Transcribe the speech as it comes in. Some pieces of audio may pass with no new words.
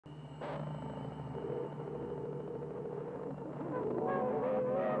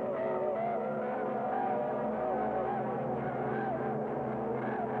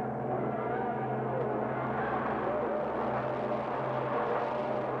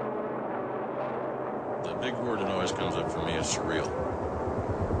The big word that always comes up for me is surreal.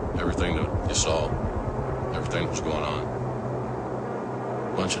 Everything that you saw, everything that was going on.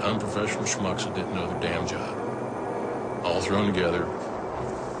 A bunch of unprofessional schmucks that didn't know their damn job. All thrown together,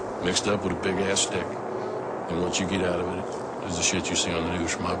 mixed up with a big-ass stick. And what you get out of it is the shit you see on the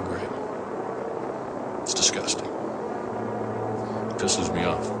news from Abu Ghraib. It's disgusting. It pisses me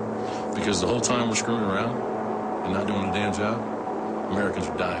off. Because the whole time we're screwing around and not doing a damn job, Americans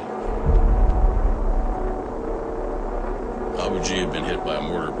are dying. Abu G had been hit by a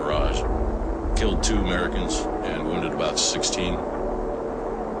mortar barrage, killed 2 Americans and wounded about 16.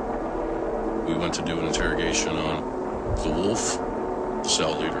 We went to do an interrogation on the Wolf, the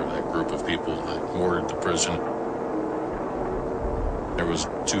cell leader of that group of people that mortared the prison. There was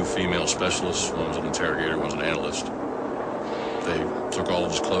 2 female specialists, one was an interrogator, one was an analyst. They took all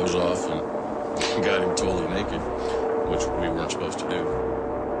of his clothes off and got him totally naked, which we weren't supposed to do.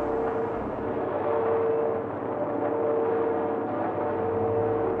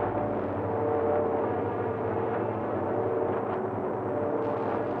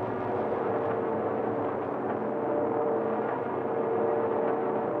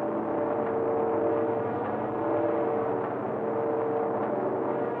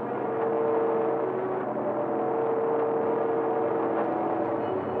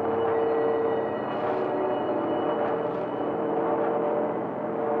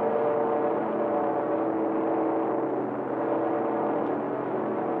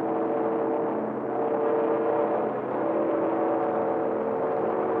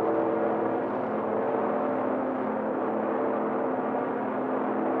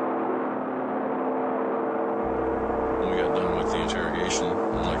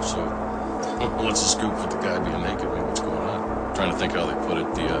 What's the scoop with the guy being naked? I mean, what's going on? I'm trying to think how they put it.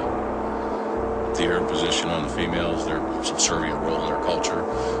 The Arab position on the females, their subservient role in their culture,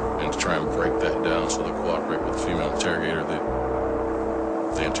 and to try and break that down so they cooperate with the female interrogator,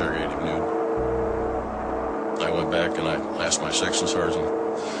 they interrogated him nude. I went back and I asked my section sergeant,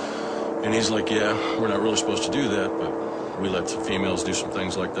 and he's like, "Yeah, we're not really supposed to do that, but we let the females do some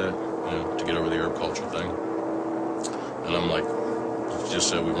things like that, you know, to get over the Arab culture thing." And I'm like, "Just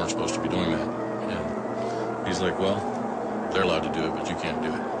said we weren't supposed to be doing that." And he's like, "Well, they're allowed to do it, but you can't do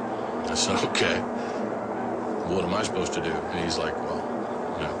it." I said, "Okay, what am I supposed to do?" And he's like, "Well,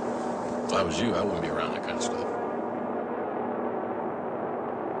 you know, if I was you, I wouldn't be around that kind of stuff."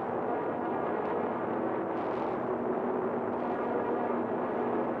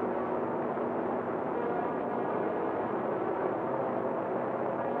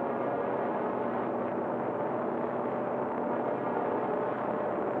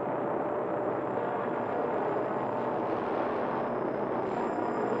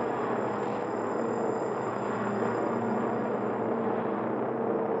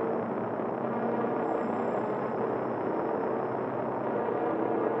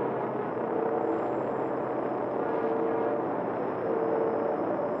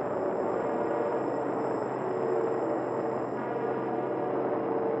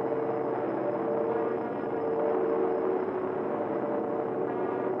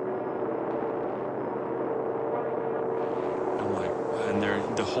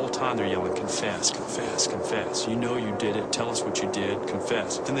 The whole time they're yelling, "Confess, confess, confess. You know you did it. Tell us what you did.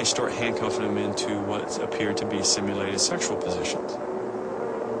 Confess." Then they start handcuffing them into what appeared to be simulated sexual positions.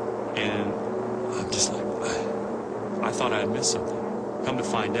 And I'm just like, I thought I had missed something. Come to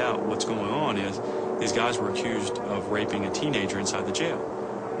find out, what's going on is these guys were accused of raping a teenager inside the jail.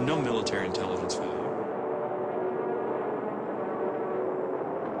 No military intelligence value.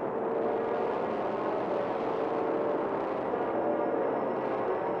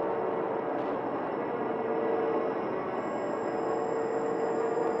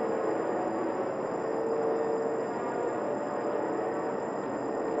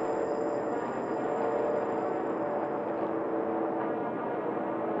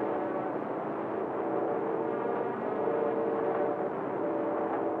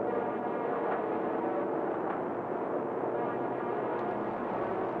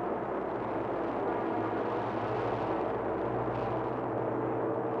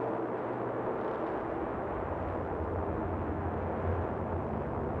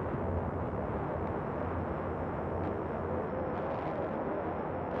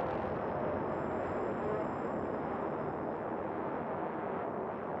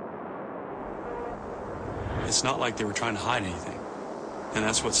 It's not like they were trying to hide anything. And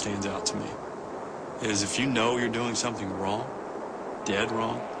that's what stands out to me. Is if you know you're doing something wrong, dead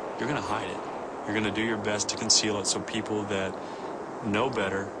wrong, you're going to hide it. You're going to do your best to conceal it so people that know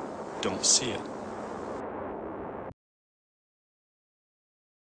better don't see it.